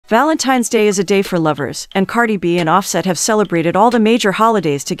Valentine's Day is a day for lovers, and Cardi B and Offset have celebrated all the major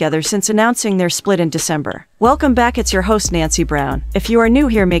holidays together since announcing their split in December. Welcome back, it's your host Nancy Brown. If you are new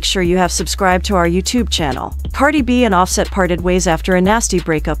here, make sure you have subscribed to our YouTube channel. Cardi B and Offset parted ways after a nasty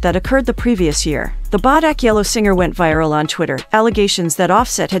breakup that occurred the previous year. The Bodak Yellow singer went viral on Twitter. Allegations that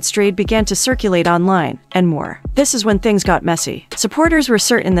Offset had strayed began to circulate online, and more. This is when things got messy. Supporters were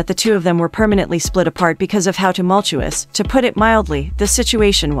certain that the two of them were permanently split apart because of how tumultuous, to put it mildly, the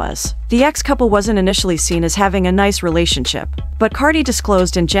situation was. The ex-couple wasn't initially seen as having a nice relationship, but Cardi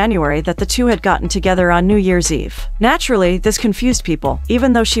disclosed in January that the two had gotten together on New Year's Eve. Naturally, this confused people,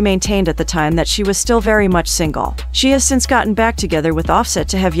 even though she maintained at the time that she was still very much single. She has since gotten back together with Offset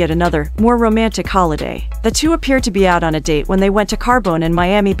to have yet another, more romantic holiday. The two appeared to be out on a date when they went to Carbone in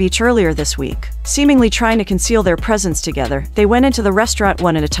Miami Beach earlier this week. Seemingly trying to conceal their presence together, they went into the restaurant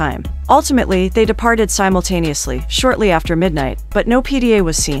one at a time. Ultimately, they departed simultaneously, shortly after midnight, but no PDA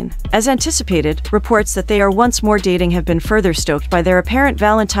was seen. As anticipated, reports that they are once more dating have been further stoked by their apparent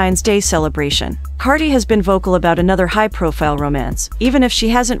Valentine's Day celebration. Cardi has been vocal about another high-profile romance, even if she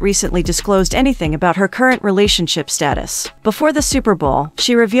hasn't recently disclosed anything about her current relationship status. Before the Super Bowl,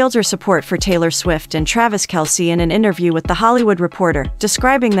 she revealed her support for Taylor Swift and Travis Kelce in an interview with The Hollywood Reporter,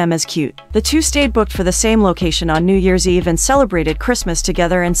 describing them as cute. The two stayed booked for the same location on New Year's Eve and celebrated Christmas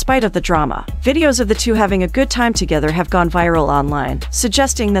together in spite of the drama. Videos of the two having a good time together have gone viral online,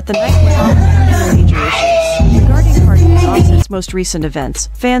 suggesting that the night went on without major issues. Regarding Cardi and Offset's most recent events,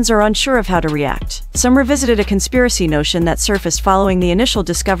 fans are unsure of how to react. Some revisited a conspiracy notion that surfaced following the initial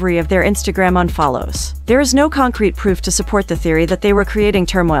discovery of their Instagram unfollows. There is no concrete proof to support the theory that they were creating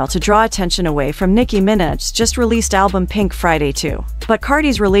turmoil to draw attention away from Nicki Minaj's just-released album Pink Friday 2. But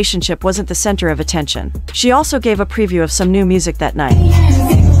Cardi's relationship wasn't the center of attention. She also gave a preview of some new music that night.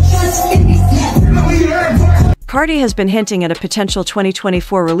 Cardi has been hinting at a potential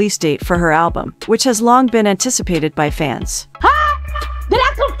 2024 release date for her album, which has long been anticipated by fans. Huh? Did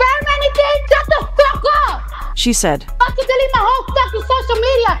I confirm anything? Shut the fuck up! She said. Fucking delete my whole fucking social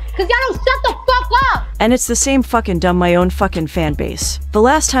media, cause y'all don't shut the fuck up! And it's the same fucking dumb my own fucking fan base. The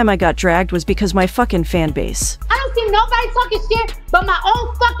last time I got dragged was because my fucking fan base. I don't see nobody talking shit but my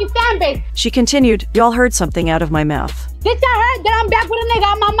own fucking fan base. She continued, y'all heard something out of my mouth. Did y'all heard that I'm back with a nigga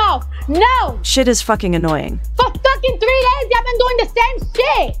out my mouth? No! Shit is fucking annoying. For fucking 3 days, y'all been doing the same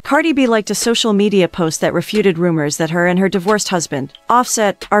shit! Cardi B liked a social media post that refuted rumors that her and her divorced husband,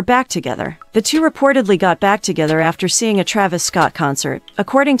 Offset, are back together. The two reportedly got back together after seeing a Travis Scott concert,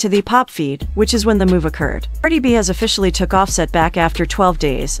 according to the Pop feed, which is when the move occurred. Cardi B has officially took Offset back after 12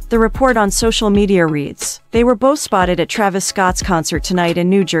 days, the report on social media reads. They were both spotted at Travis Scott's concert tonight in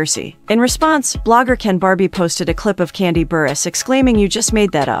New Jersey. In response, blogger Ken Barbie posted a clip of Candy Burris exclaiming, "You just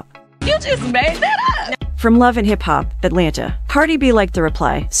made that up." You just made that up! From Love and Hip Hop, Atlanta. Cardi B liked the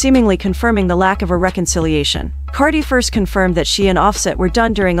reply, seemingly confirming the lack of a reconciliation. Cardi first confirmed that she and Offset were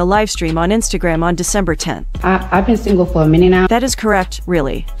done during a livestream on Instagram on December 10th. I've been single for a minute now. That is correct,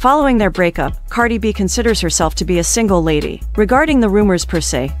 really. Following their breakup, Cardi B considers herself to be a single lady. Regarding the rumors per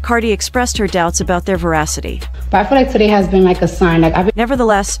se, Cardi expressed her doubts about their veracity. But I feel like today has been like a sign.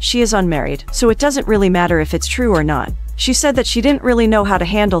 Nevertheless, she is unmarried, so it doesn't really matter if it's true or not. She said that she didn't really know how to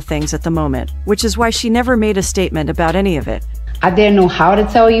handle things at the moment, which is why she never made a statement about any of it. I didn't know how to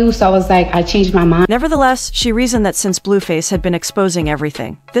tell you, so I was like, I changed my mind. Nevertheless, she reasoned that since Blueface had been exposing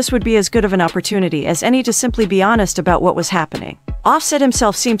everything, this would be as good of an opportunity as any to simply be honest about what was happening. Offset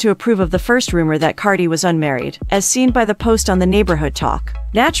himself seemed to approve of the first rumor that Cardi was unmarried, as seen by the post on the Neighborhood Talk.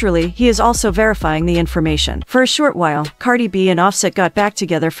 Naturally, he is also verifying the information. For a short while, Cardi B and Offset got back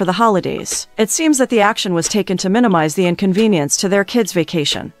together for the holidays. It seems that the action was taken to minimize the inconvenience to their kids'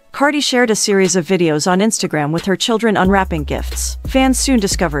 vacation. Cardi shared a series of videos on Instagram with her children unwrapping gifts. Fans soon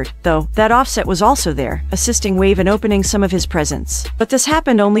discovered, though, that Offset was also there, assisting Wave in opening some of his presents. But this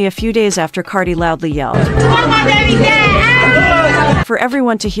happened only a few days after Cardi loudly yelled for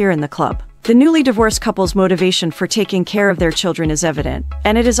everyone to hear in the club. The newly divorced couple's motivation for taking care of their children is evident,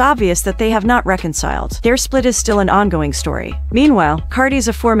 and it is obvious that they have not reconciled. Their split is still an ongoing story. Meanwhile, Cardi's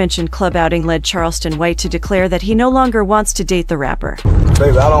aforementioned club outing led Charleston White to declare that he no longer wants to date the rapper.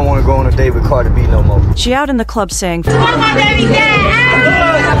 Baby, I don't want to go on a date with Cardi B no more. She out in the club saying, my baby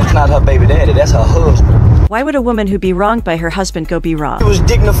dad! It's not her baby daddy, that's her husband. Why would a woman who be wronged by her husband go be wrong? She was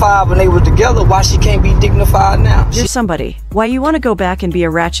dignified when they were together, why she can't be dignified now? You're somebody. Why you want to go back and be a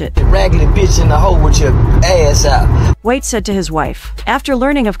ratchet? Raggedy bitch in the hole with your ass out. White said to his wife. After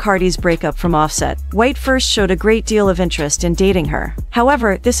learning of Cardi's breakup from Offset, White first showed a great deal of interest in dating her.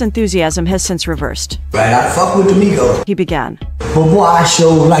 However, this enthusiasm has since reversed. Right, I fuck with the Migo. He began. But boy, I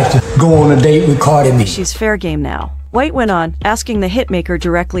sure like to go on a date with Cardi B. She's fair game now. White went on, asking the hitmaker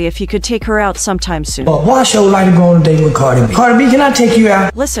directly if he could take her out sometime soon. Why show like to go on a date with Cardi B? Cardi B, can I take you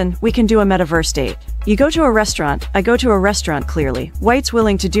out? Listen, we can do a metaverse date. You go to a restaurant, I go to a restaurant clearly. White's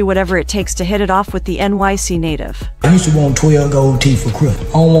willing to do whatever it takes to hit it off with the NYC native. I used to want 12 gold teeth for Christmas.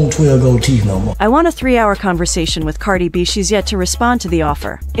 I don't want 12 gold teeth no more. I want a 3-hour conversation with Cardi B. She's yet to respond to the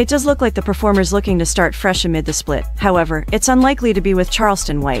offer. It does look like the performer's looking to start fresh amid the split. However, it's unlikely to be with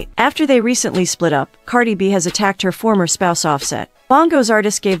Charleston White. After they recently split up, Cardi B has attacked her former spouse Offset. Bongos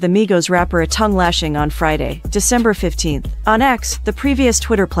artist gave the Migos rapper a tongue lashing on Friday, December 15th, on X, the previous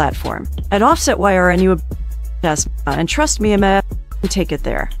Twitter platform. At Offset wire and you and trust me, I'm take it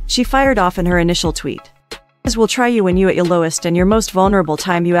there. She fired off in her initial tweet. Will try you when you at your lowest and your most vulnerable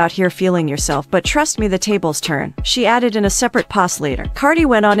time, you out here feeling yourself, but trust me, the tables turn. She added in a separate post later. Cardi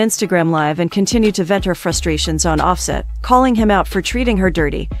went on Instagram Live and continued to vent her frustrations on Offset, calling him out for treating her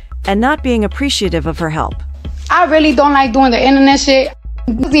dirty and not being appreciative of her help. I really don't like doing the internet shit.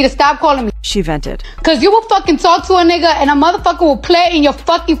 You need to stop calling me. She vented. Cause you will fucking talk to a nigga and a motherfucker will play in your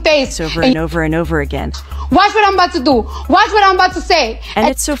fucking face. Over and over and over again. Watch what I'm about to do. Watch what I'm about to say. And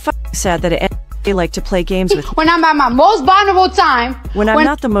it's so fucking sad that they like to play games with me. When I'm at my most vulnerable time. When I'm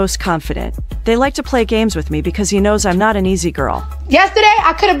not the most confident. They like to play games with me because he knows I'm not an easy girl. Yesterday,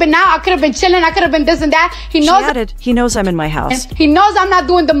 I could have been out. I could have been chilling. I could have been this and that. He knows. She added, he knows I'm in my house. He knows I'm not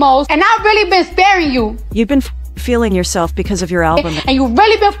doing the most. And I've really been sparing you. You've been feeling yourself because of your album. And you've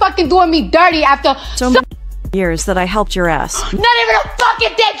really been fucking doing me dirty after so many years that I helped your ass. Not even a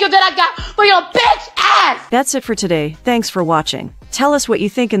fucking thank you that I got for your bitch ass! That's it for today. Thanks for watching. Tell us what you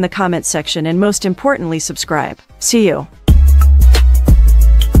think in the comment section and most importantly, subscribe. See you.